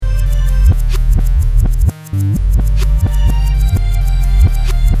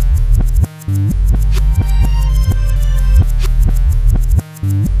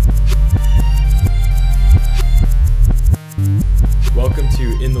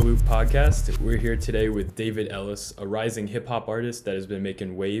Loop podcast. We're here today with David Ellisd, a rising hip-hop artist that has been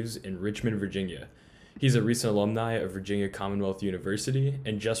making waves in Richmond, Virginia. He's a recent alumni of Virginia Commonwealth University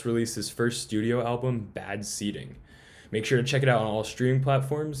and just released his first studio album, Bad Seating. Make sure to check it out on all streaming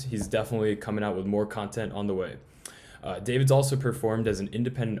platforms. He's definitely coming out with more content on the way. David's also performed as an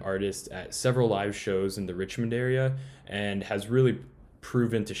independent artist at several live shows in the Richmond area and has really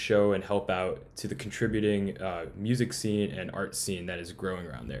proven to show and help out to the contributing music scene and art scene that is growing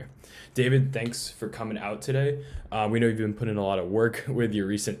around there. David, thanks for coming out today. We know you've been putting in a lot of work with your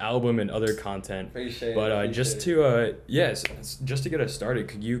recent album and other content. Appreciate but it. just to get us started,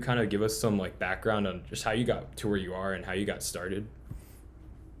 could you kind of give us some background on just how you got to where you are and how you got started?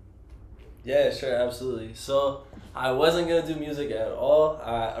 Yeah, sure, absolutely. So I wasn't gonna do music at all.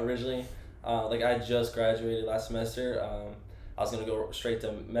 I originally, I just graduated last semester. I was gonna go straight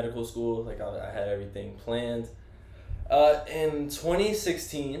to medical school. I had everything planned. In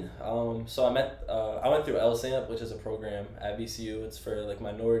 2016, so I went through Ellisd, which is a program at VCU. It's for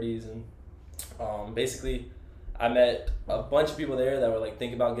minorities, and basically, I met a bunch of people there that were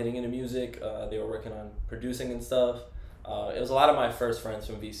thinking about getting into music. They were working on producing and stuff. It was a lot of my first friends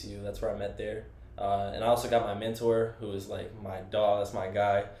from VCU. That's where I met there. And I also got my mentor, who is my dog. That's my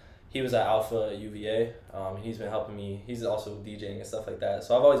guy. He was at Alpha UVA. He's been helping me. He's also DJing and stuff like that.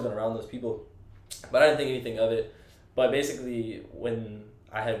 So I've always been around those people, but I didn't think anything of it. But basically, when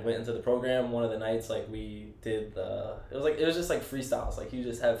I had went into the program, one of the nights we did it was just freestyles. You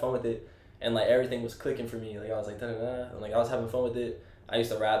just had fun with it, and everything was clicking for me. I was da da da, and I was having fun with it. I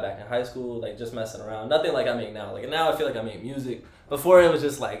used to rap back in high school, just messing around. Nothing like I make now. Now I feel like I make music. Before it was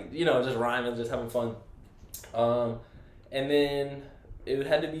just just rhyming, just having fun. And then it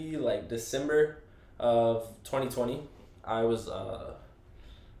had to be December of 2020. I was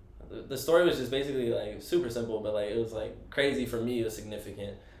the story was just basically super simple, but it was crazy for me. It was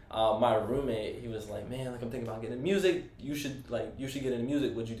significant. My roommate, he was man, I'm thinking about getting into music. You should get into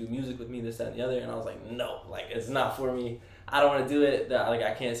music. Would you do music with me? This, that, and the other. And I was no, it's not for me. I don't want to do it.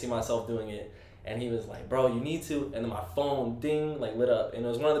 I can't see myself doing it. And he was bro, you need to. And then my phone ding lit up, and it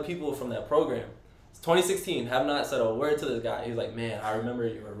was one of the people from that program. It's 2016. Have not said a word to this guy. He was man, I remember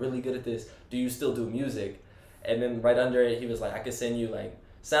you were really good at this. Do you still do music? And then right under it, he was I could send you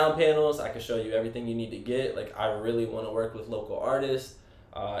sound panels. I could show you everything you need to get. I really want to work with local artists.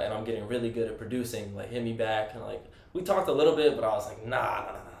 And I'm getting really good at producing. Hit me back. And we talked a little bit, but I was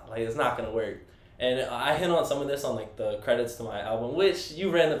nah. It's not gonna work. And I hit on some of this on the credits to my album, which you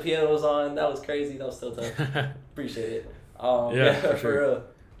ran the pianos on. That was crazy. That was still tough. Appreciate it. Yeah, for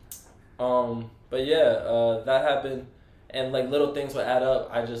real. But yeah, that happened, and little things would add up.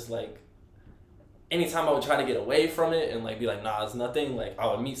 I just anytime I would try to get away from it and be nah, it's nothing. I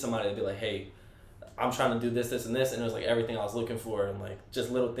would meet somebody and be hey, I'm trying to do this, this, and this, and it was everything I was looking for, and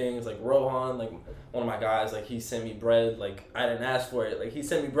just little things. Rohan, one of my guys, he sent me bread. I didn't ask for it. He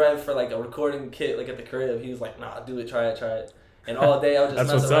sent me bread for a recording kit at the crib. He was nah, do it, try it. And all day I was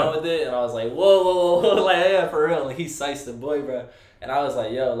just messing around with it, and I was whoa, yeah, for real. He sized the boy, bro. And I was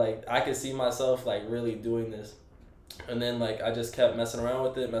yo, I could see myself really doing this. And then I just kept messing around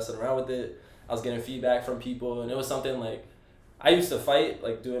with it. I was getting feedback from people, and it was something I used to fight,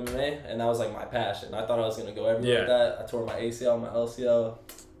 do MMA, and that was my passion. I thought I was gonna go everywhere with that. I tore my ACL, my LCL,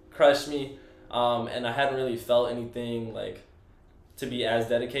 crushed me, and I hadn't really felt anything to be as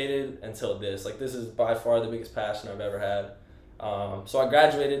dedicated until this. This is by far the biggest passion I've ever had. So I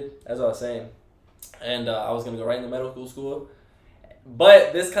graduated, as I was saying, and I was gonna go right into medical school,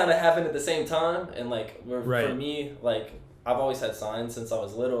 but this kind of happened at the same time, and for me, I've always had signs since I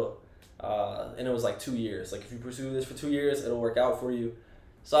was little. And it was 2 years. If you pursue this for 2 years, it'll work out for you.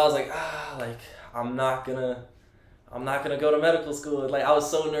 So I was I'm not gonna go to medical school. I was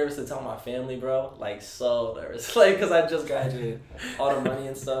so nervous to tell my family, bro. So nervous. Cause I just graduated. All the money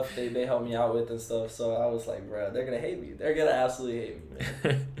and stuff they helped me out with and stuff. So I was bro, they're gonna hate me. They're gonna absolutely hate me,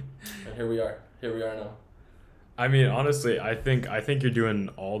 man. And here we are now. I mean, honestly, I think you're doing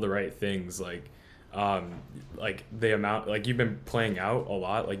all the right things. The amount you've been playing out a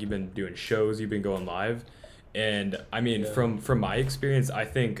lot, you've been doing shows, you've been going live, and I mean from my experience, I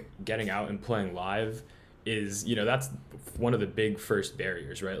think getting out and playing live is that's one of the big first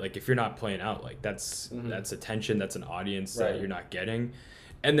barriers, right? If you're not playing out, that's attention, that's an audience that you're not getting.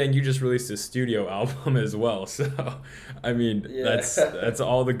 And then you just released a studio album as well, so I mean that's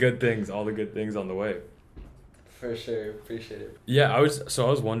all the good things on the way. For sure, appreciate it. Yeah, I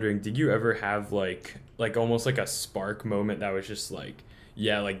was wondering, did you ever have almost a spark moment that was just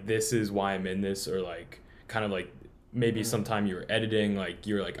this is why I'm in this, or kind of maybe sometime you were editing,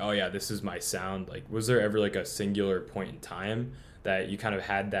 you were oh yeah, this is my sound. Was there ever a singular point in time that you kind of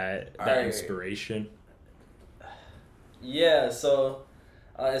had that inspiration? Yeah, so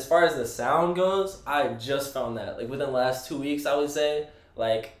as far as the sound goes, I just found that. Like within the last 2 weeks, I would say.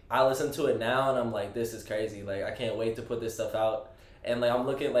 Like I listen to it now and I'm like, this is crazy. Like I can't wait to put this stuff out. And like I'm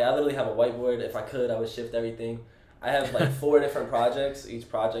looking, like I literally have a whiteboard. If I could, I would shift everything. I have like 4 different projects. Each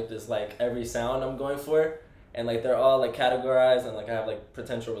project is like every sound I'm going for. And like they're all like categorized and like I have like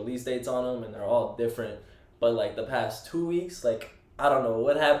potential release dates on them and they're all different. But like the past 2 weeks, like I don't know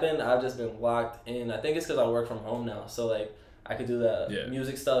what happened. I've just been locked in. I think it's because I work from home now. So like I could do the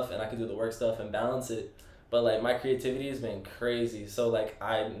music stuff and I could do the work stuff and balance it. But like my creativity has been crazy. So like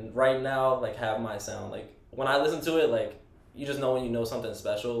I right now like have my sound. Like when I listen to it, like you just know when you know something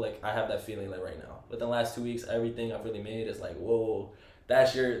special. Like I have that feeling like right now. Within the last 2 weeks, everything I've really made is like, whoa,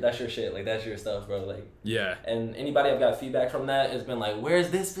 that's your shit. Like that's your stuff, bro. Like yeah. And anybody I've got feedback from that has been like,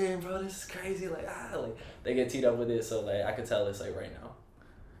 where's this been, bro? This is crazy. Like like they get teed up with it. So like I could tell it's like right now.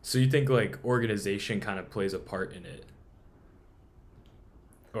 So you think like organization kind of plays a part in it?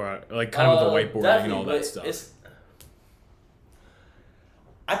 Or like kind of with the whiteboarding and all that stuff.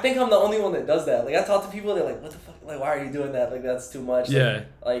 I think I'm the only one that does that. Like I talk to people, they're like, "What the fuck? Like, why are you doing that? Like that's too much." Yeah.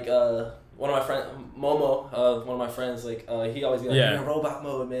 Like one of my friends, Momo, one of my friends, like he always be like, "You're in robot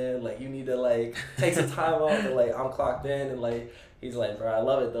mode, man. Like you need to like take some time off." And like I'm clocked in, and like he's like, "Bro, I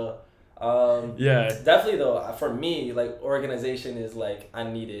love it though." Definitely though, for me, like organization is like I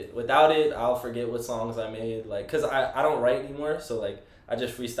need it. Without it, I'll forget what songs I made. Like, cause I don't write anymore, so like I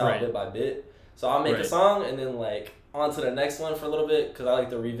just freestyle bit by bit. So I'll make a song and then like on to the next one for a little bit because I like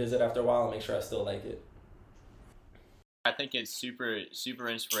to revisit after a while and make sure I still like it. I think it's super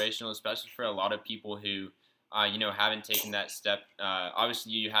inspirational, especially for a lot of people who, haven't taken that step.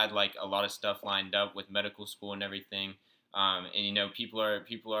 Obviously, you had like a lot of stuff lined up with medical school and everything, and people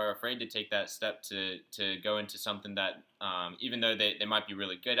are afraid to take that step to go into something that, even though they might be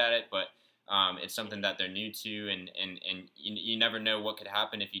really good at it, but it's something that they're new to, and you never know what could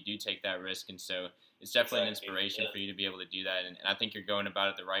happen if you do take that risk, and so it's definitely an inspiration for you to be able to do that, and I think you're going about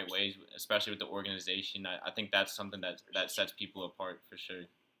it the right ways, especially with the organization. I think that's something that sets people apart for sure.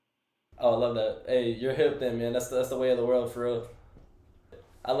 Oh, I love that. Hey, you're hip then, man. That's the way of the world for real.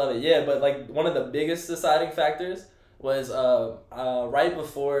 I love it. Yeah, but like one of the biggest deciding factors was right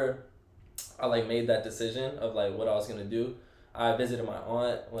before I like made that decision of like what I was gonna do. I visited my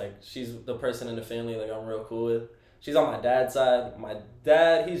aunt. Like she's the person in the family like I'm real cool with. She's on my dad's side. My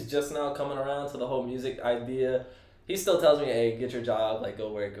dad, he's just now coming around to the whole music idea. He still tells me, "Hey, get your job. Like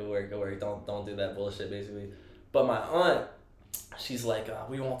go work. Don't do that bullshit." Basically, but my aunt, she's like,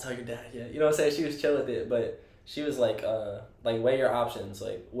 "We won't tell your dad yet." You know what I'm saying? She was chill with it, but she was like weigh your options.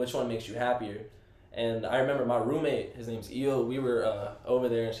 Like which one makes you happier? And I remember my roommate, his name's Eo. We were over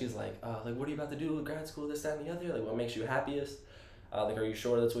there, and she's like, what are you about to do with grad school? This, that, and the other. Like, what makes you happiest? Like, are you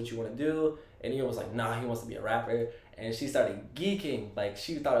sure that's what you want to do? And Eo was like, nah, he wants to be a rapper. And she started geeking. Like,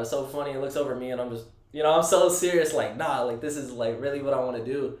 she thought it was so funny. And looks over at me, and I'm just, I'm so serious. Like, nah, like this is like really what I want to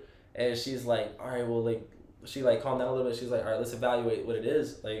do. And she's like, all right, well, like. She like calmed down a little bit. She's like, all right, let's evaluate what it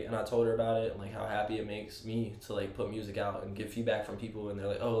is. Like, and I told her about it and like how happy it makes me to like put music out and get feedback from people. And they're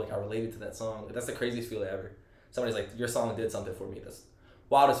like, oh, like I related to that song. Like, that's the craziest feeling ever. Somebody's like, your song did something for me. That's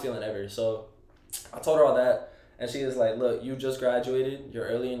wildest feeling ever. So I told her all that. And she was like, look, you just graduated. You're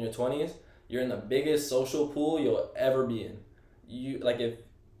early in your 20s. You're in the biggest social pool you'll ever be in. You like if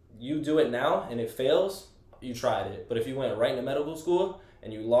you do it now and it fails, you tried it. But if you went right into medical school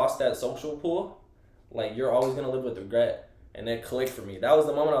and you lost that social pool, like, you're always going to live with regret. And that clicked for me. That was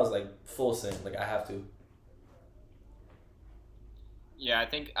the moment I was like, full send. Like, I have to. Yeah, I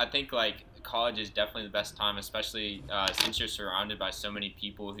think like, college is definitely the best time, especially since you're surrounded by so many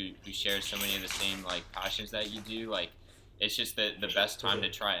people who share so many of the same, like, passions that you do. Like, it's just the best time to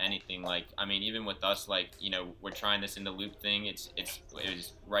try anything. Like, I mean, even with us, like, we're trying this in the loop thing. It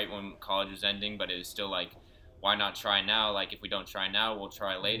was right when college was ending, but it was still, like, why not try now? Like, if we don't try now, we'll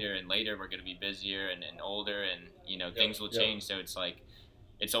try later, and later we're going to be busier and older, and things will change. So it's like,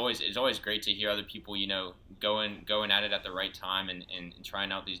 it's always great to hear other people, going at it at the right time and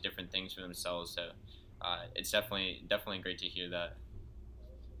trying out these different things for themselves. So it's definitely great to hear that.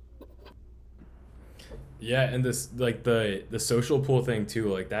 Yeah, and this like the social pool thing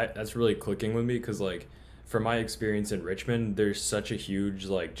too, like that's really clicking with me because like from my experience in Richmond, there's such a huge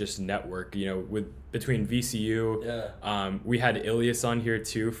like just network, with between VCU. Yeah. We had Ellisd on here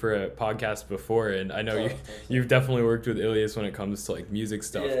too for a podcast before, and I know you've definitely worked with Ellisd when it comes to like music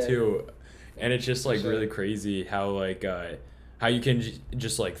stuff too, and it's just like really crazy how like how you can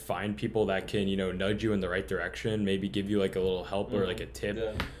just like find people that can nudge you in the right direction, maybe give you like a little help or like a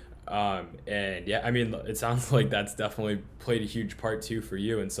tip. And yeah, I mean, it sounds like that's definitely played a huge part too for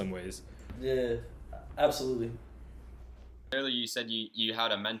you in some ways. Yeah, absolutely. Earlier you said you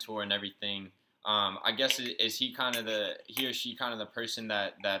had a mentor and everything. I guess is he or she kind of the person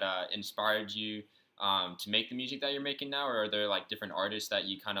that inspired you to make the music that you're making now, or are there like different artists that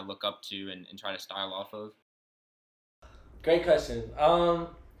you kind of look up to and try to style off of? Great question.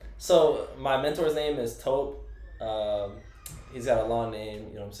 So my mentor's name is Tope. Um, he's got a long name.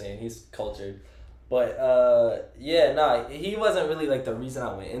 You know what I'm saying? He's cultured, but yeah, nah, he wasn't really like the reason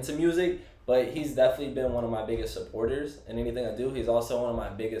I went into music. But he's definitely been one of my biggest supporters in anything I do. He's also one of my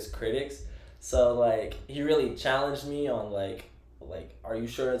biggest critics. So like he really challenged me on like are you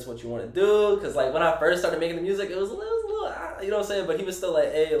sure it's what you want to do? Because like when I first started making the music, you know what I'm saying. But he was still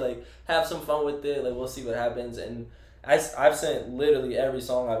like, hey, like have some fun with it. Like we'll see what happens. And I've sent literally every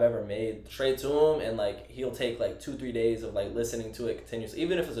song I've ever made straight to him, and like he'll take like 2-3 days of like listening to it continuously,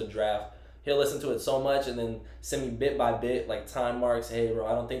 even if it's a draft. He'll listen to it so much and then send me bit by bit like time marks. Hey, bro,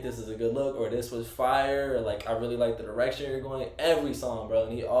 I don't think this is a good look, or this was fire, or like I really like the direction you're going. Every song, bro,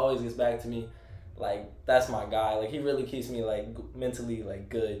 and he always gets back to me. Like that's my guy. Like he really keeps me like mentally like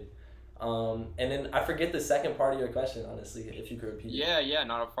good. And then I forget the second part of your question, honestly, if you could repeat it. Yeah,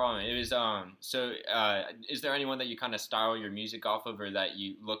 not a problem. It was so is there anyone that you kind of style your music off of, or that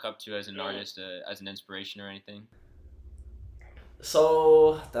you look up to as an artist, as an inspiration or anything?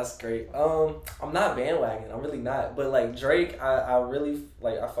 So that's great. I'm not bandwagon. I'm really not. But like Drake, I really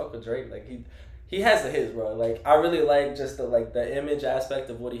like. I fuck with Drake. Like he has the hits, bro. Like I really like just the image aspect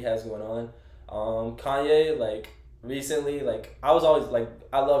of what he has going on. Kanye, like recently, like I was always like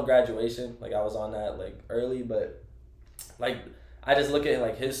I love Graduation. Like I was on that like early, but like I just look at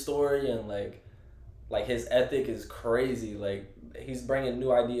like his story and like his ethic is crazy. Like he's bringing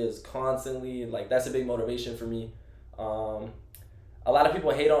new ideas constantly. Like that's a big motivation for me. Um, a lot of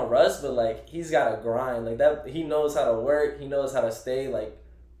people hate on Russ, but like he's got to grind like that. He knows how to work. He knows how to stay like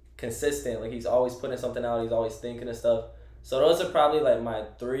consistent. Like he's always putting something out. He's always thinking of stuff. So those are probably like my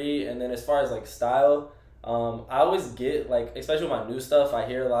three. And then as far as like style, I always get like especially with my new stuff. I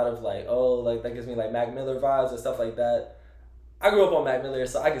hear a lot of like oh like that gives me like Mac Miller vibes and stuff like that. I grew up on Mac Miller,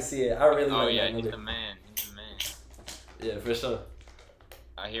 so I can see it. I really Oh like yeah, Mac he's Miller. the man. He's the man. Yeah, for sure.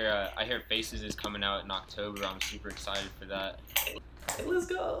 I hear Faces is coming out in October. I'm super excited for that. Hey, let's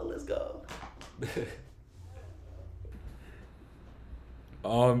go. Let's go.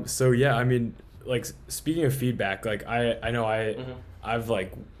 So yeah, I mean, like speaking of feedback, like I know hmm I've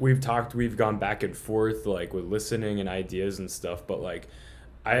like we've gone back and forth like with listening and ideas and stuff, but like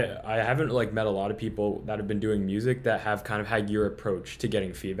I haven't like met a lot of people that have been doing music that have kind of had your approach to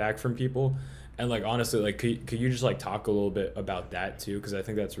getting feedback from people. And like honestly, like could you just like talk a little bit about that too? Because I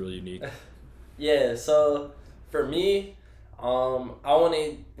think that's really unique. Yeah, so for me, I want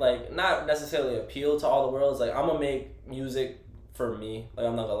to like not necessarily appeal to all the worlds. Like I'm gonna make music for me. Like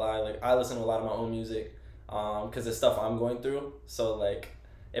I'm not gonna lie. Like I listen to a lot of my own music, because it's stuff I'm going through. So like,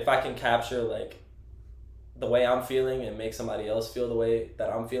 if I can capture like the way I'm feeling and make somebody else feel the way that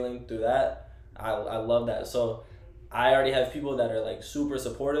I'm feeling through that, I love that. So I already have people that are like super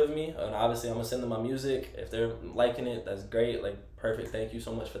supportive of me, and obviously I'm gonna send them my music. If they're liking it, that's great. Like perfect. Thank you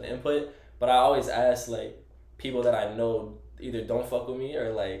so much for the input. But I always ask like people that I know either don't fuck with me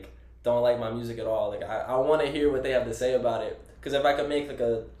or like don't like my music at all. Like I want to hear what they have to say about it. Because if I could make like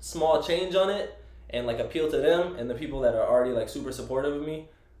a small change on it and like appeal to them and the people that are already like super supportive of me,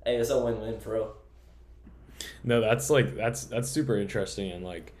 hey, it's a win-win for real. No, that's like that's super interesting. And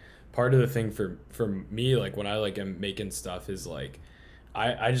like part of the thing for me, like when I like am making stuff is like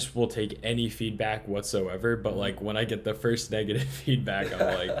I just will take any feedback whatsoever, but Mm-hmm. like when I get the first negative feedback, I'm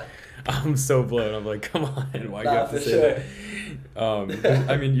like I'm so blown. I'm like, come on, why you Nah, have to for say sure. that? 'Cause,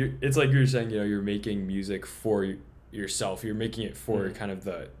 I mean, it's like you're saying, you know, you're making music for yourself. You're making it for Mhm. kind of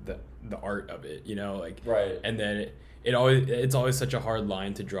the art of it, you know, like, Right. and then it's always such a hard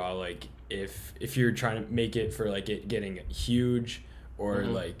line to draw, like if you're trying to make it for like it getting huge or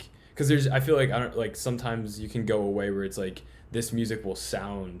Mm-hmm. like because there's I feel like I don't like sometimes you can go away where it's like this music will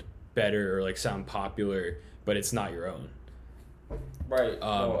sound better or like sound popular, but it's not your own. Right.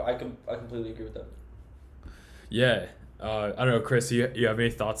 Um, No, I completely agree with that. yeah. I don't know, Chris. You have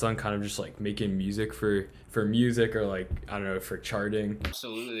any thoughts on kind of just like making music for music or like I don't know for charting?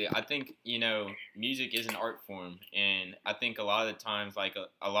 Absolutely. I think, music is an art form, and I think a lot of the times like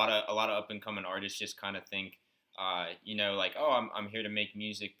a lot of up and coming artists just kind of think like, oh, I'm here to make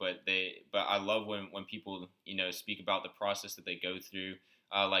music, but I love when people, speak about the process that they go through.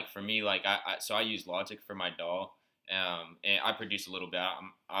 Like for me, like I use Logic for my DAW. And I produce a little bit.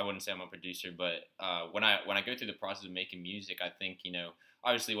 I wouldn't say I'm a producer, but when I go through the process of making music, I think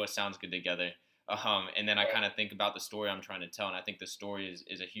obviously what sounds good together. And then I kind of think about the story I'm trying to tell, and I think the story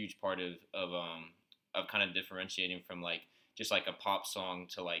is a huge part of kind of differentiating from like just like a pop song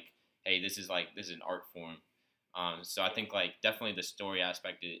to like, hey, this is an art form. So I think like definitely the story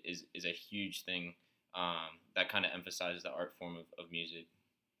aspect is a huge thing that kind of emphasizes the art form of music.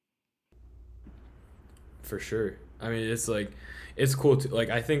 For sure. I mean, it's like it's cool to like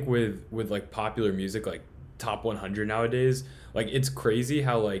I think with like popular music like top 100 nowadays, like it's crazy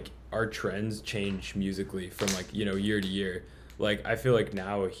how like our trends change musically from like, year to year. Like I feel like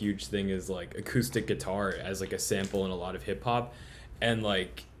now a huge thing is like acoustic guitar as like a sample in a lot of hip hop. And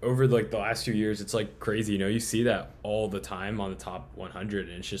like over like the last few years it's like crazy, you see that all the time on the top 100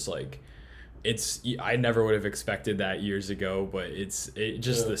 and it's just like I never would have expected that years ago, but it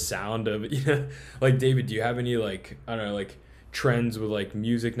just the sound of it, like David, do you have any like I don't know like trends with like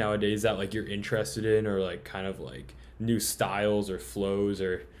music nowadays that like you're interested in or like kind of like new styles or flows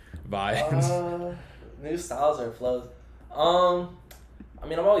or vibes? New styles or flows. I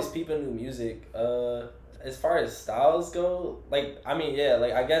mean, I'm always peeping new music. As far as styles go, like I mean, yeah,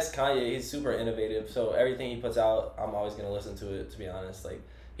 like I guess Kanye, he's super innovative. So everything he puts out, I'm always gonna listen to it. To be honest, like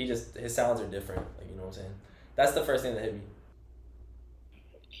his sounds are different. Like you know what I'm saying. That's the first thing that hit me.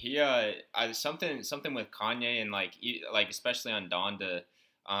 He something with Kanye and like especially on Donda,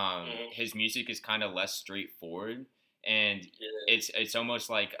 his music is kind of less straightforward, and it's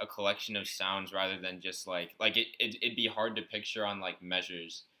almost like a collection of sounds rather than just it'd be hard to picture on like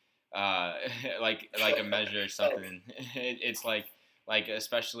measures, uh, like a measure or something. It's like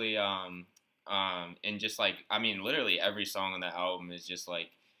especially and just like I mean literally every song on the album is just like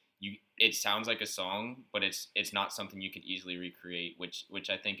it sounds like a song, but it's not something you could easily recreate, which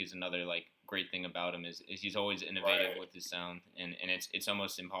I think is another like great thing about him is he's always innovative with his sound, and it's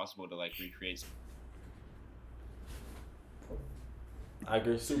almost impossible to like recreate. I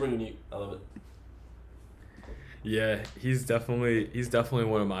agree, super unique. I love it. Yeah, he's definitely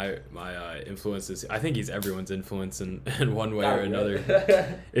one of my influences. I think he's everyone's influence in one way or another.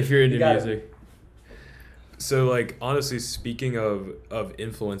 If you're into music. So like honestly, speaking of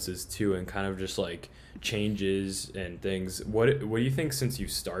influences too, and kind of just like changes and things, what do you think since you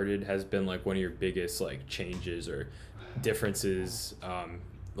started has been like one of your biggest like changes or differences,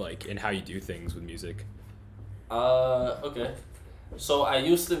 like in how you do things with music? Okay. So I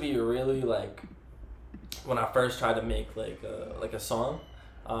used to be really like when I first tried to make like a song,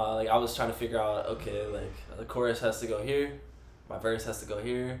 like I was trying to figure out, okay, like the chorus has to go here, my verse has to go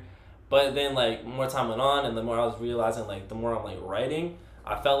here. But then like more time went on and the more I was realizing like the more I'm like writing,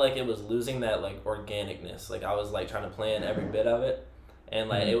 I felt like it was losing that like organicness. Like I was like trying to plan every bit of it, and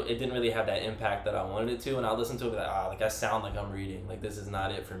like it didn't really have that impact that I wanted it to. And I listened to it and be like, like I sound like I'm reading. Like this is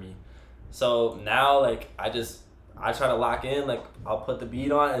not it for me. So now like I try to lock in. Like I'll put the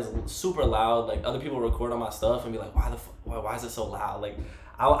beat on, it's super loud. Like other people record on my stuff and be like, why is it so loud? Like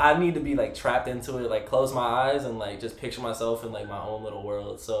I need to be like trapped into it. Like close my eyes and like just picture myself in like my own little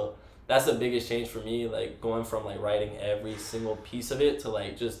world. So that's the biggest change for me, like going from like writing every single piece of it to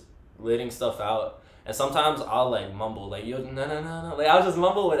like just letting stuff out. And sometimes I'll like mumble like yo no, like I'll just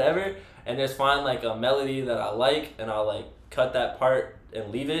mumble whatever and just find like a melody that I like and I'll like cut that part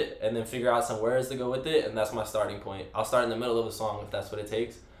and leave it and then figure out some words to go with it, and that's my starting point. I'll start in the middle of a song if that's what it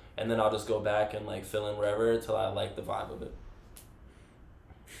takes, and then I'll just go back and like fill in wherever until I like the vibe of it.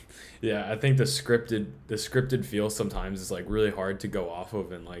 Yeah, I think the scripted feel sometimes is like really hard to go off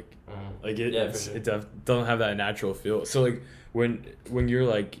of, and like it doesn't have that natural feel. So like when you're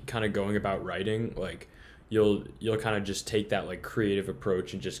like kind of going about writing, like you'll kind of just take that like creative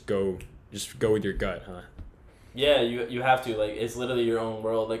approach and just go with your gut, huh? Yeah, you have to, like it's literally your own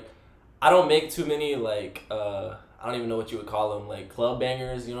world. Like I don't make too many like I don't even know what you would call them, like club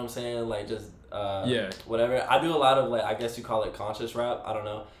bangers, you know what I'm saying? Like just whatever. I do a lot of like I guess you call it conscious rap. I don't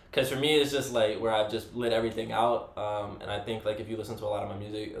know. Because for me, it's just like where I've just lit everything out. And I think like if you listen to a lot of my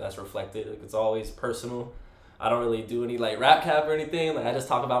music, that's reflected. Like it's always personal. I don't really do any like rap cap or anything. Like I just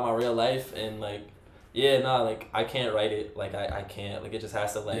talk about my real life and like, like I can't write it. Like I can't. Like it just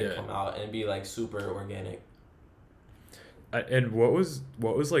has to like come out and be like super organic. And what was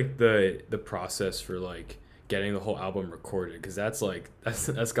like the process for like getting the whole album recorded? Because that's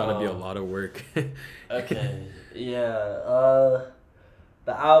gotta be a lot of work. Okay. Yeah.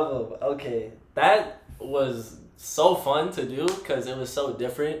 The album, okay, that was so fun to do because it was so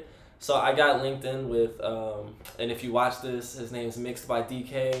different. So I got linked in with, and if you watch this, his name's Mixed by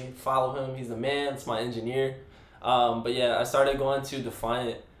DK. Follow him. He's the man. It's my engineer. But yeah, I started going to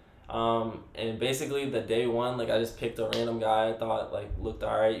Defiant. And basically the day one, like I just picked a random guy I thought like looked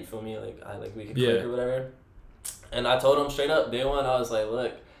alright. You feel me? Like we could click or whatever. And I told him straight up, day one, I was like,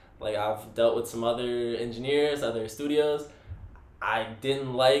 look, like I've dealt with some other engineers, other studios. I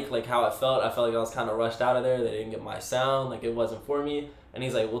didn't like how it felt. I felt like I was kind of rushed out of there. They didn't get my sound. Like it wasn't for me. And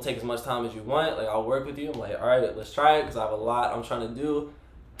he's like, we'll take as much time as you want. Like I'll work with you. I'm like, all right, let's try it because I have a lot I'm trying to do.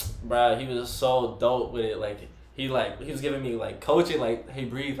 Bruh, he was so dope with it. He was giving me like coaching, like, hey,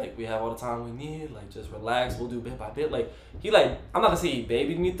 breathe, like we have all the time we need, like just relax, we'll do bit by bit. Like I'm not gonna say he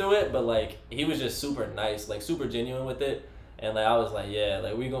babied me through it, but like he was just super nice, like super genuine with it. And like I was like, yeah,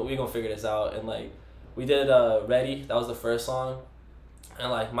 like we gonna figure this out. And like we did Ready, that was the first song. And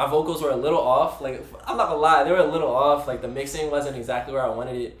like my vocals were a little off. Like I'm not gonna lie, they were a little off. Like the mixing wasn't exactly where I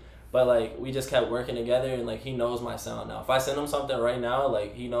wanted it. But like we just kept working together, and like he knows my sound now. If I send him something right now,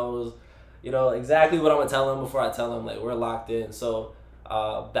 like he knows, exactly what I'm gonna tell him before I tell him. Like we're locked in. So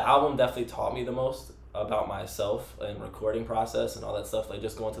the album definitely taught me the most about myself and recording process and all that stuff. Like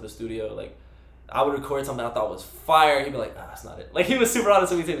just going to the studio, like I would record something I thought was fire. He'd be like, that's not it. Like he was super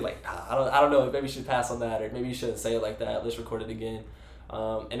honest with me too. He was like, I don't know. Maybe you should pass on that, or maybe you shouldn't say it like that. Let's record it again.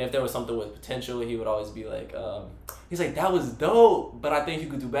 And if there was something with potential, he would always be like, he's like, that was dope, but I think you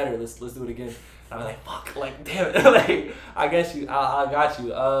could do better. Let's do it again. And I'm like, fuck, like, damn it. Like, I got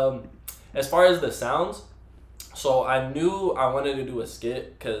you. As far as the sounds, so I knew I wanted to do a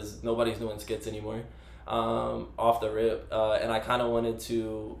skit because nobody's doing skits anymore, off the rip. And I kind of wanted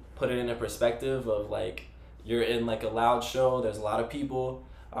to put it in a perspective of like, you're in like a loud show, there's a lot of people.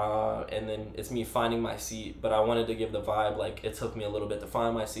 And then it's me finding my seat, but I wanted to give the vibe like it took me a little bit to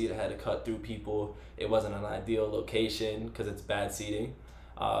find my seat. I had to cut through people. It wasn't an ideal location because it's bad seating.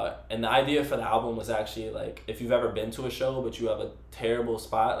 And the idea for the album was actually like if you've ever been to a show but you have a terrible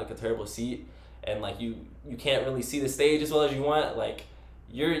spot, like a terrible seat, and like you can't really see the stage as well as you want, like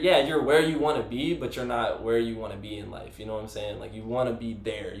you're where you want to be, but you're not where you want to be in life. You know what I'm saying? Like you want to be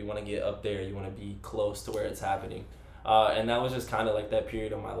there, you want to get up there, you want to be close to where it's happening. And that was just kind of like that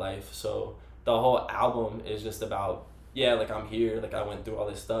period of my life. So the whole album is just about, yeah, like I'm here, like I went through all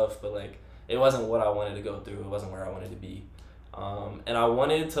this stuff, but like it wasn't what I wanted to go through. It wasn't where I wanted to be. And I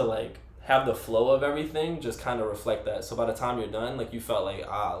wanted to like have the flow of everything just kind of reflect that. So by the time you're done, like you felt like,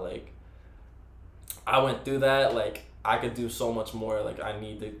 like I went through that, like I could do so much more. Like I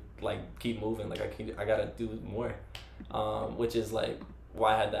need to like keep moving. Like I gotta do more. Which is like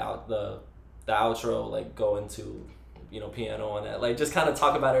why I had the outro like go into, piano on that. Like just kind of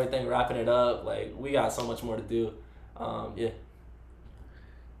talk about everything, wrapping it up. Like we got so much more to do. Yeah.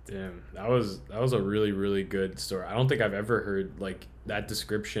 Damn, that was a really, really good story. I don't think I've ever heard like that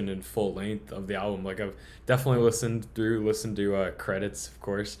description in full length of the album. Like I've definitely listened to credits, of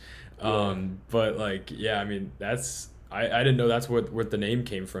course. But like, yeah, I mean that's I didn't know that's what the name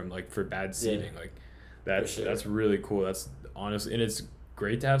came from, like for bad seating. Like that's really cool. That's honestly, and it's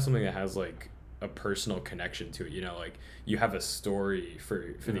great to have something that has like a personal connection to it. Like you have a story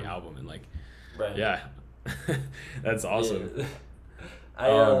for the album, and like, right. Yeah, that's awesome.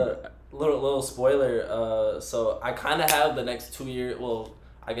 Yeah. Little spoiler. So I kind of have the next 2 years. Well,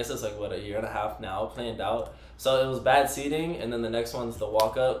 I guess it's like a year and a half now planned out. So it was bad seating, and then the next one's the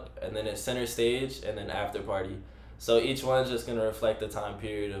walk up, and then it's center stage, and then after party. So each one's just gonna reflect the time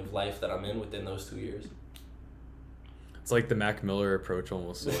period of life that I'm in within those 2 years. It's like the Mac Miller approach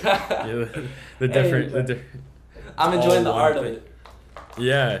almost. Like, yeah, the different. I'm enjoying the art of it.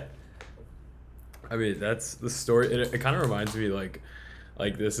 Yeah. I mean, that's the story. It kind of reminds me like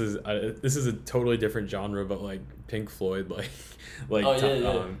this is a totally different genre, but like Pink Floyd, like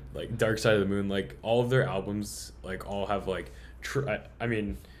Dark Side of the Moon, like all of their albums, like all have like, I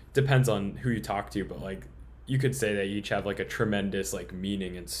mean, depends on who you talk to, but like you could say they each have like a tremendous like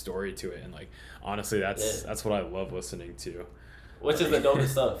meaning and story to it, and like honestly, that's what I love listening to. Which is the dopest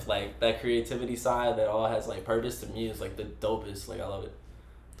stuff, like that creativity side that all has like purpose to me is like the dopest. Like I love it.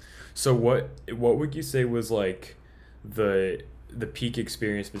 So what would you say was like the peak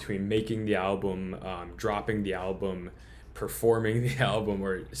experience between making the album, dropping the album, performing the album,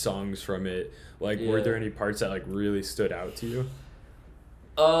 or songs from it? Like, were there any parts that like really stood out to you?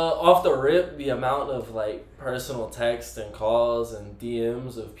 Off the rip, the amount of like personal texts and calls and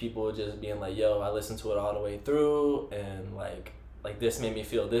DMs of people just being like, "Yo, I listened to it all the way through, and like this made me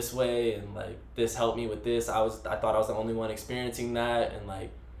feel this way, and like this helped me with this. I thought I was the only one experiencing that, and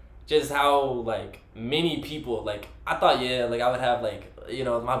like." Just how like many people, like I thought like I would have like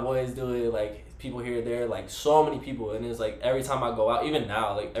my boys do it, like people here there, like so many people, and it's like every time I go out, even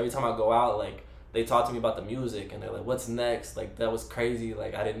now, like every time I go out, like they talk to me about the music and they're like, what's next? Like that was crazy,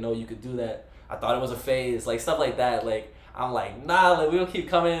 like I didn't know you could do that, I thought it was a phase, like stuff like that. Like I'm like, nah, like we'll keep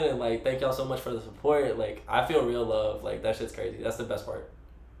coming, and like thank y'all so much for the support. Like I feel real love, like that shit's crazy. That's the best part.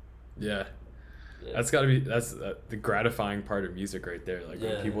 Yeah. Yeah. That's the gratifying part of music right there. Like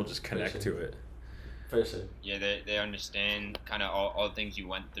when people just connect to it. For sure. Yeah, they understand kind of all the things you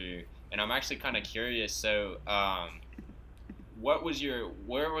went through, and I'm actually kind of curious. So, where was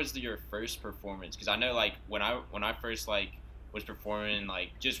your first performance? Because I know like when I first like was performing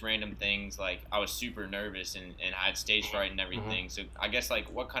like just random things, like I was super nervous and I had stage fright and everything. So I guess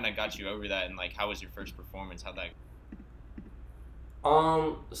like what kind of got you over that, and like how was your first performance? How'd that?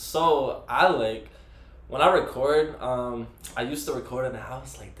 So I like when I record, I used to record in the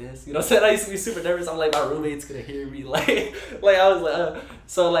house like this. You know what I'm saying? I used to be super nervous. I'm like, my roommate's gonna hear me. Like I was like,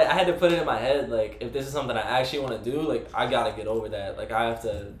 so like I had to put it in my head. Like if this is something I actually want to do, like I gotta get over that. Like I have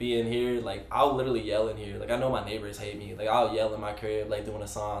to be in here. Like I'll literally yell in here. Like I know my neighbors hate me. Like I'll yell in my crib, like doing a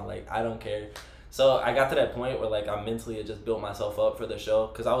song. Like I don't care. So I got to that point where like I mentally had just built myself up for the show,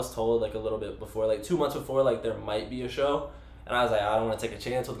 because I was told like a little bit before, like 2 months before, like there might be a show. And I was like, I don't want to take a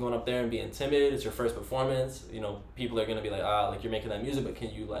chance with going up there and being timid. It's your first performance. You know, people are going to be like, like you're making that music, but can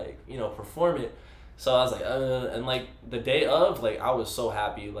you like, perform it? So I was like, and like the day of, like I was so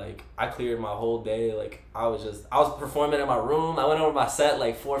happy. Like I cleared my whole day. Like I was performing in my room. I went over my set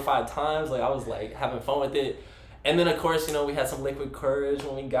like 4 or 5 times. Like I was like having fun with it. And then of course, we had some liquid courage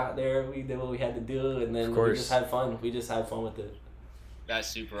when we got there. We did what we had to do, and then we just had fun. We just had fun with it. That's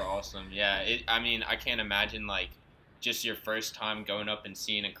super awesome. Yeah, I mean, I can't imagine like just your first time going up and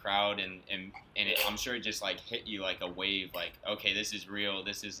seeing a crowd, and I'm sure it just like hit you like a wave. Like, okay, this is real.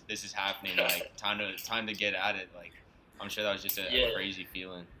 This is happening. Like, time to get at it. Like, I'm sure that was just a crazy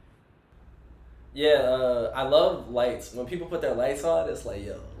feeling. Yeah, I love lights. When people put their lights on, it's like,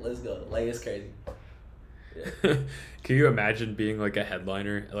 yo, let's go. Like, it's crazy. Yeah. Can you imagine being like a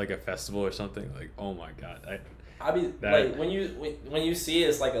headliner at like a festival or something? Like, oh my god, like when you see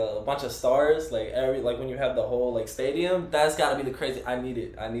it's like a bunch of stars, like when you have the whole like stadium, that's gotta be the crazy. I need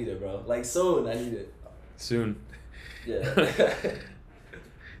it, bro. Like soon, I need it. Soon. Yeah.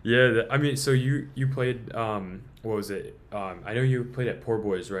 Yeah, I mean, so you played what was it? I know you played at Poor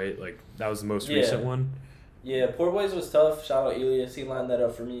Boys, right? Like that was the most recent one. Yeah, Poor Boys was tough. Shout out Ellisd, he lined that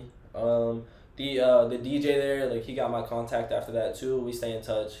up for me. The DJ there, like he got my contact after that too. We stay in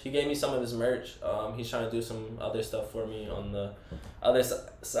touch. He gave me some of his merch. He's trying to do some other stuff for me on the other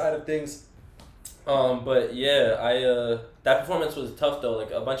side of things. But yeah, that performance was tough though.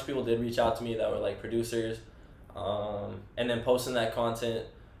 Like a bunch of people did reach out to me that were like producers, and then posting that content.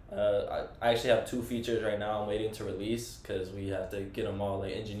 I actually have 2 features right now I'm waiting to release, because we have to get them all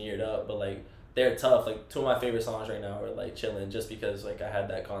like engineered up. But like they're tough. Like 2 of my favorite songs right now are like Chillin', just because like I had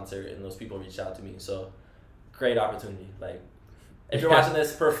that concert and those people reached out to me. So great opportunity. Like if you're watching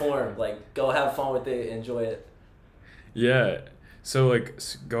this, perform. Like go have fun with it, enjoy it. Yeah. So like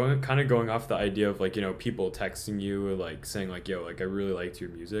going off the idea of like people texting you like saying like, yo, like I really liked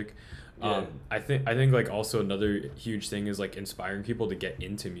your music. Yeah. I think like also another huge thing is like inspiring people to get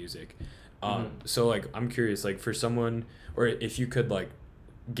into music. So like I'm curious, like for someone, or if you could like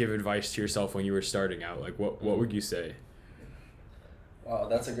give advice to yourself when you were starting out, like what would you say? Wow,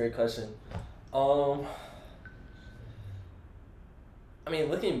 that's a great question. I mean,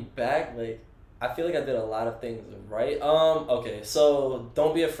 looking back, like I feel like I did a lot of things right. Okay, so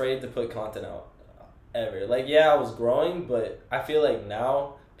don't be afraid to put content out ever. Like I was growing, but I feel like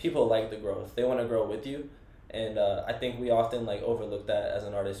now people like the growth. They want to grow with you. And I think we often like overlook that as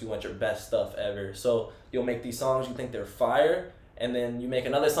an artist. You want your best stuff ever. So you'll make these songs, you think they're fire, and then you make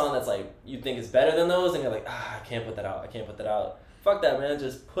another song that's like you think is better than those, and you're like, I can't put that out. Fuck that, man.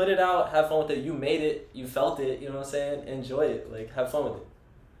 Just put it out, have fun with it. You made it, you felt it, you know what I'm saying? Enjoy it. Like have fun with it.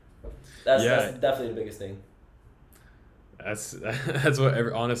 That's definitely the biggest thing. That's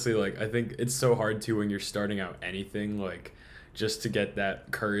what honestly, like I think it's so hard too when you're starting out anything, like just to get that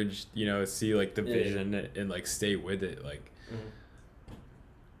courage, see like the vision and like stay with it. Like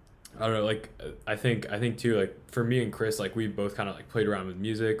I don't know, like I think too, like for me and Chris, like we both kind of like played around with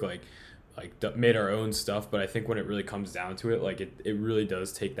music, like made our own stuff, but I think when it really comes down to it, like it really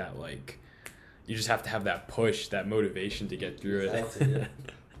does take that, like you just have to have that push, that motivation to get through it.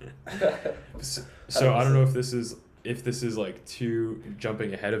 So I don't know if this is like too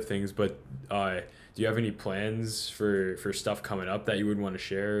jumping ahead of things, but do you have any plans for stuff coming up that you would want to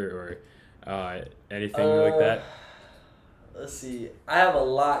share, or anything like that? Let's see. I have a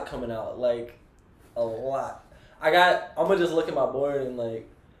lot coming out, like a lot. I'm gonna just look at my board and like,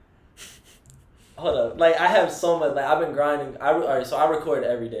 hold up. Like I have so much. Like I've been grinding. Alright, so I record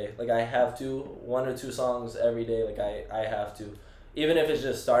every day. Like I have to 1 or 2 songs every day. Like I have to, even if it's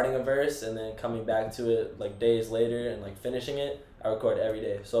just starting a verse and then coming back to it like days later and like finishing it. I record every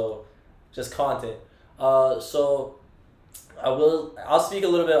day. So just content. So I'll speak a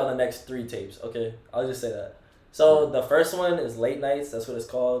little bit on the next 3 tapes. Okay, I'll just say that. So the first one is Late Nights. That's what it's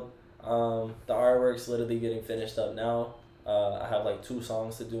called. The artwork's literally getting finished up now. I have like 2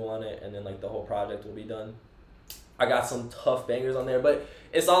 songs to do on it, and then like the whole project will be done. I got some tough bangers on there, but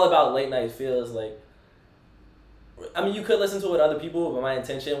it's all about late night feels. Like, I mean, you could listen to it with other people, but my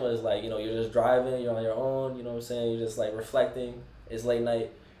intention was like, you're just driving, you're on your own, you know what I'm saying? You're just like reflecting. It's late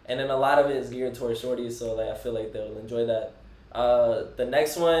night, and then a lot of it is geared towards shorties, so like I feel like they'll enjoy that. The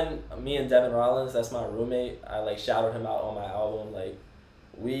next one, me and Devin Rollins, that's my roommate. I like shouted him out on my album. Like,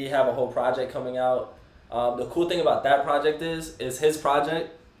 we have a whole project coming out. The cool thing about that project is his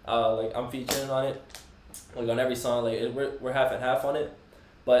project. Like, I'm featuring on it, like on every song. Like we're half and half on it,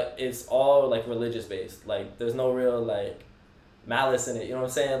 but it's all like religious based. Like, there's no real like malice in it. You know what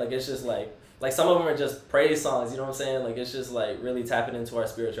I'm saying? Like, it's just like some of them are just praise songs. You know what I'm saying? Like, it's just like really tapping into our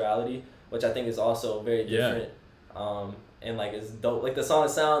spirituality, which I think is also very different. And like it's dope. Like, the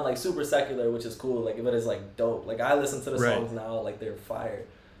songs sound like super secular, which is cool. Like, but it's like dope. Like, I listen to the songs now, like they're fire.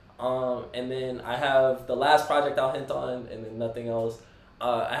 And then I have the last project I'll hint on, and then nothing else.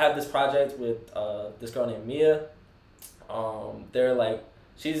 I have this project with this girl named Mia. They're like,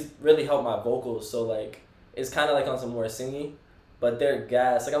 she's really helped my vocals, so like it's kind of like on some more singy, but they're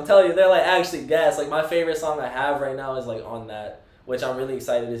gas. Like, I'm telling you, they're like actually gas. Like, my favorite song I have right now is like on that, which I'm really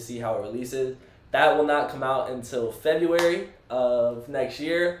excited to see how it releases. That will not come out until February of next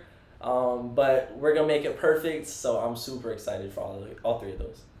year, but we're gonna make it perfect. So I'm super excited for all 3 of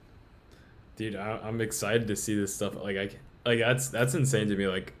those. Dude, I'm excited to see this stuff. Like that's insane to me.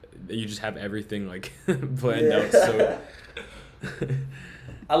 Like, you just have everything like planned out. So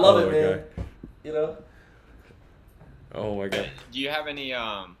I love it, man. God. You know. Oh my God. Do you have any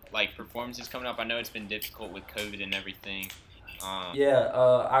like performances coming up? I know it's been difficult with COVID and everything.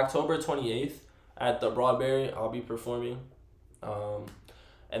 October 28th at the Broadberry, I'll be performing.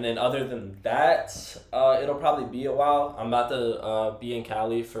 And then other than that, it'll probably be a while. I'm about to be in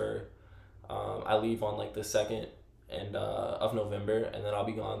Cali for. I leave on like the 2nd of November, and then I'll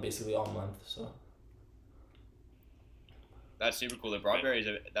be gone basically all month. So that's super cool. The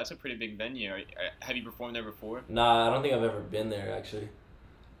Broadberry that's a pretty big venue. Have you performed there before? Nah, I don't think I've ever been there actually.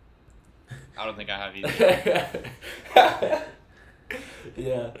 I don't think I have either.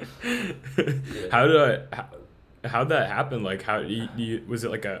 Yeah. How'd that happen? Like, how you was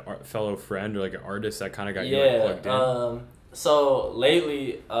it like a fellow friend or like an artist that kind of got you like, plugged in? So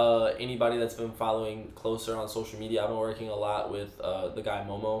lately, anybody that's been following closer on social media, I've been working a lot with the guy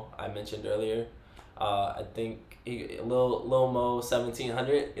Momo I mentioned earlier. I think Lil Mo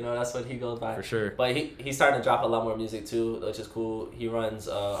 1700, that's what he goes by. For sure. But he's starting to drop a lot more music too, which is cool. He runs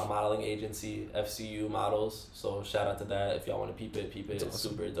a modeling agency, FCU Models. So shout out to that. If y'all want to peep it. It's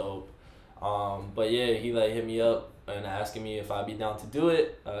awesome. Super dope. But yeah, he like hit me up and asking me if I'd be down to do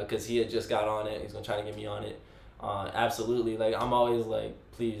it, because he had just got on it. He's gonna try to get me on it. Absolutely. Like, I'm always like,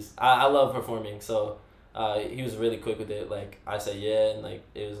 please. I love performing, so he was really quick with it. Like, I said yeah, and like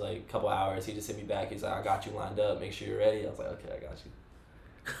it was like a couple hours. He just hit me back. He's like, I got you lined up. Make sure you're ready. I was like, okay, I got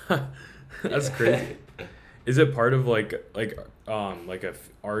you. That's crazy. Is it part of like a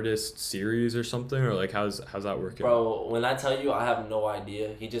artist series or something, or like how's that working? Bro, when I tell you, I have no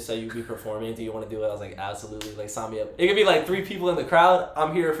idea. He just said you'd be performing. Do you want to do it? I was like, absolutely. Like, sign me up. It could be like 3 people in the crowd.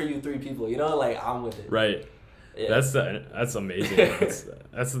 I'm here for you, 3 people. Like, I'm with it. Right. Yeah. That's amazing.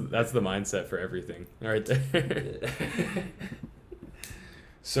 that's the mindset for everything right there.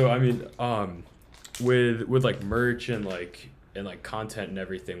 So I mean, with like merch and like content and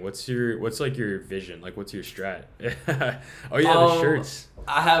everything, what's like your vision? Like, what's your strat? Oh yeah, the shirts.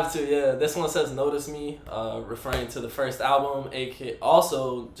 I have to, yeah. This one says "Notice Me," referring to the first album. AK,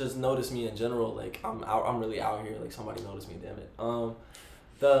 also just notice me in general. Like, I'm really out here. Like, somebody notice me, damn it.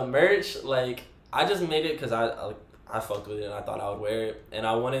 The merch, like, I just made it because I fucked with it and I thought I would wear it, and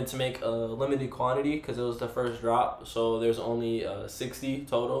I wanted to make a limited quantity because it was the first drop. So there's only 60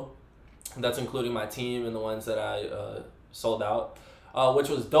 total. That's including my team and the ones that I sold out, which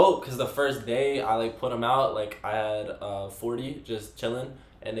was dope because the first day I like put them out, like I had 40 just chilling,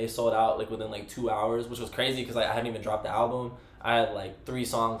 and they sold out like within like 2 hours, which was crazy because like I hadn't even dropped the album. I had like 3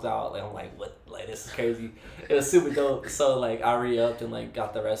 songs out. Like, I'm like, what? Like, this is crazy. It was super dope. So like I re-upped and like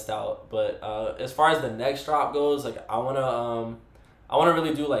got the rest out. But as far as the next drop goes, like I wanna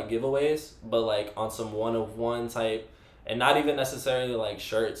really do like giveaways, but like on some 1-of-1 type, and not even necessarily like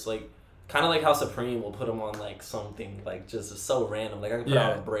shirts. Like, kind of like how Supreme will put them on like something like just so random. Like, I could put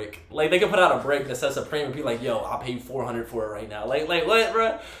out a brick. Like, they could put out a brick that says Supreme and be like, yo, I'll pay you $400 for it right now. Like what,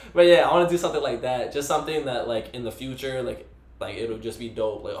 bro? But yeah, I want to do something like that. Just something that like in the future, like it'll just be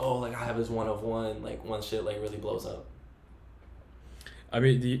dope. Like, oh, like I have this 1-of-1. Like, once shit like really blows up. I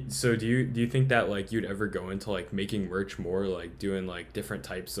mean, do you think that like you'd ever go into like making merch more, like doing like different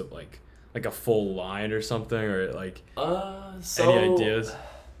types of like a full line or something, or like So any ideas?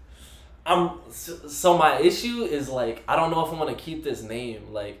 so my issue is like I don't know if I want to keep this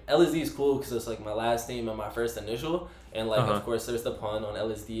name. Like Ellisd is cool because it's like my last name and my first initial, and like of course there's the pun on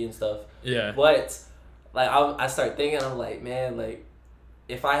LSD and stuff. Yeah. But like I start thinking, I'm like, man, like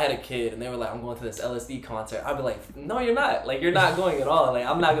if I had a kid and they were like, I'm going to this LSD concert, I'd be like, no, you're not. Like you're not going at all. Like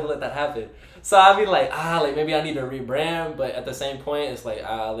I'm not gonna let that happen. So I'd be like, like maybe I need to rebrand, but at the same point, it's like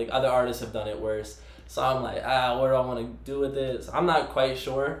like other artists have done it worse. So I'm like, what do I want to do with it? So I'm not quite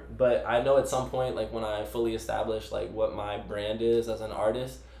sure, but I know at some point, like when I fully establish like what my brand is as an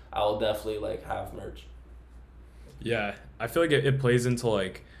artist, I will definitely like have merch. Yeah, I feel like it plays into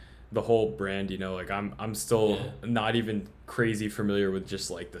like the whole brand, you know, like I'm still not even crazy familiar with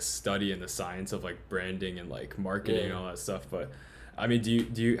just like the study and the science of like branding and like marketing and all that stuff, but I mean,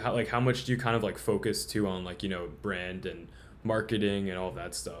 how much do you kind of like focus too on like, you know, brand and marketing and all of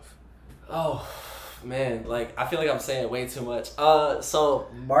that stuff? Oh man, like I feel like I'm saying way too much. So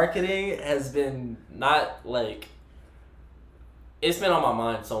marketing has been not like it's been on my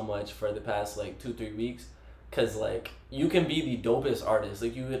mind so much for the past like 2-3 weeks, cause like you can be the dopest artist,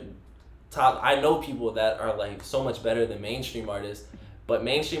 like you could I know people that are like so much better than mainstream artists, but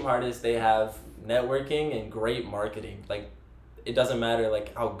mainstream artists, they have networking and great marketing. Like it doesn't matter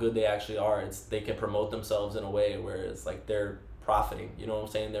like how good they actually are, it's they can promote themselves in a way where it's like they're profiting, you know what I'm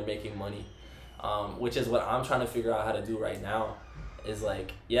saying, they're making money. Which is what I'm trying to figure out how to do right now. Is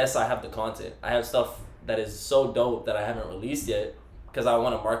like, yes, I have the content. I have stuff that is so dope that I haven't released yet because I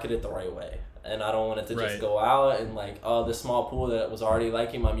want to market it the right way. And I don't want it to just go out and like, the small pool that was already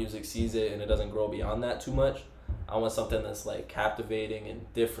liking my music sees it and it doesn't grow beyond that too much. I want something that's like captivating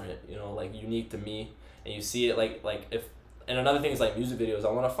and different, you know, like unique to me. And you see it like if, and another thing is like music videos.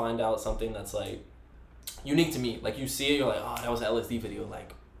 I want to find out something that's like unique to me. Like you see it, you're like, oh, that was an LSD video.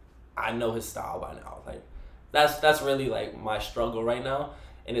 Like, I know his style by now. Like that's really like my struggle right now,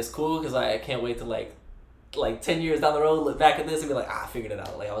 and it's cool because I can't wait to like 10 years down the road look back at this and be like, I figured it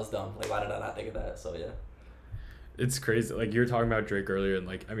out. Like I was dumb. Like why did I not think of that? So yeah, it's crazy. Like you were talking about Drake earlier, and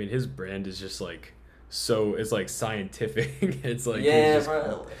like I mean his brand is just like it's like scientific. It's like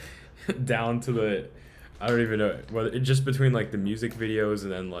bro. Down to the I don't even know whether it just between like the music videos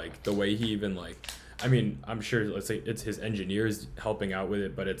and then like the way he even like. I mean, I'm sure, let's say it's his engineers helping out with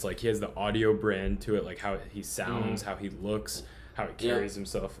it, but it's like he has the audio brand to it, like how he sounds, how he looks, how he carries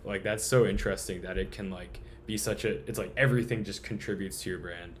himself. Like, that's so interesting that it can, like, be it's like everything just contributes to your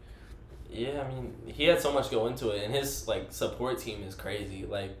brand. Yeah, I mean, he had so much go into it, and his, like, support team is crazy.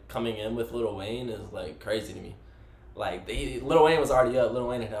 Like, coming in with Lil Wayne is, like, crazy to me. Like, Lil Wayne was already up. Lil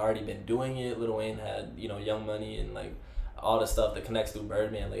Wayne had already been doing it. Lil Wayne had, you know, Young Money and, like, all the stuff that connects through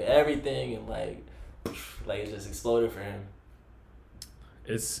Birdman. Like, everything, and, like it just exploded for him.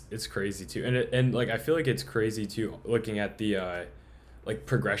 It's crazy too, and like I feel like it's crazy too. Looking at the like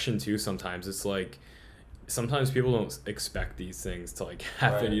progression too. Sometimes it's like sometimes people don't expect these things to like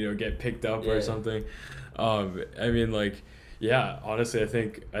happen. You know, get picked up or something. I mean, like honestly, I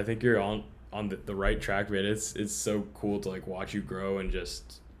think you're on the right track, man. It's so cool to like watch you grow and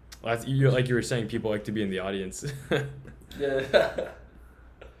just like you were saying, people like to be in the audience.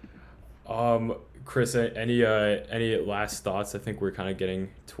 Chris, any last thoughts? I think we're kind of getting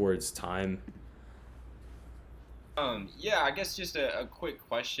towards time. I guess just a quick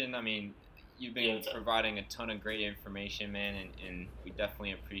question. I mean, you've been providing a ton of great information, man, and we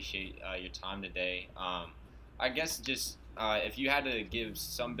definitely appreciate your time today. I guess just if you had to give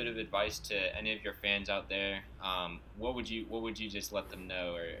some bit of advice to any of your fans out there, what would you just let them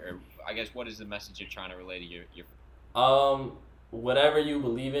know, or I guess what is the message you're trying to relay to your whatever you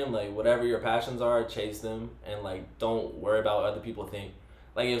believe in, like whatever your passions are, chase them, and like don't worry about what other people think.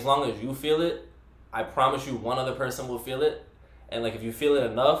 Like as long as you feel it, I promise you one other person will feel it, and like if you feel it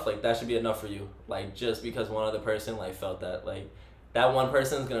enough, like that should be enough for you. Like just because one other person like felt that, like that one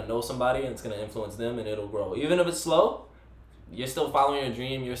person is gonna know somebody and it's gonna influence them and it'll grow. Even if it's slow, you're still following your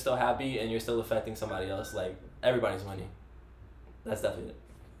dream, you're still happy, and you're still affecting somebody else. Like everybody's winning. That's definitely it.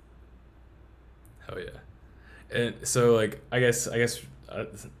 Hell yeah. And so, like, I guess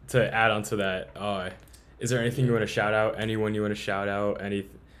to add on to that, is there anything you want to shout out? Anyone you want to shout out? Any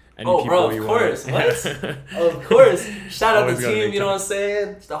people bro, you of course. Want? What? Of course. Shout out the team. You know what I'm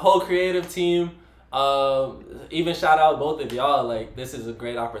saying? The whole creative team. Even shout out both of y'all. Like, this is a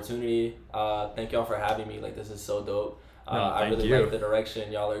great opportunity. Thank y'all for having me. Like, this is so dope. I really like the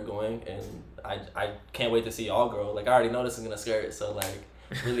direction y'all are going, and I can't wait to see y'all grow. Like, I already know this is gonna scare it, so like,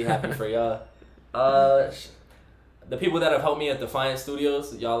 really happy for y'all. the people that have helped me at Defiant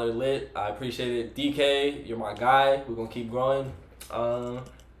Studios, y'all are lit. I appreciate it. DK, you're my guy. We're gonna keep growing.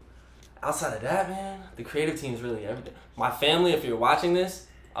 Outside of that, man, the creative team is really everything. My family, if you're watching this,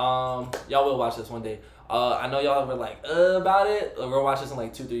 y'all will watch this one day. I know y'all were like, about it. We're gonna watch this in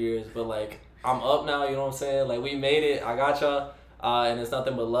like 2-3 years, but like, I'm up now, you know what I'm saying? Like, we made it. I got y'all. And it's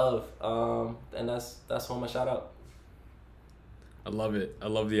nothing but love. And that's one of my shout out. I love it. I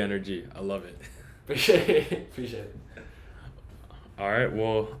love the energy. I love it. Appreciate it. All right.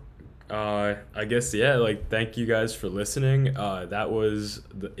 Well, I guess, yeah, like, thank you guys for listening. That was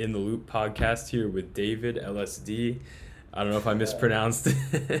the In the Loop podcast here with David, Ellisd. I don't know if I mispronounced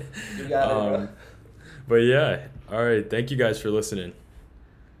it. You got it, bro. But yeah. All right. Thank you guys for listening.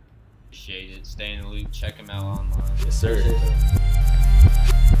 Appreciate it. Stay in the loop. Check them out online. Yes, sir. Appreciate it.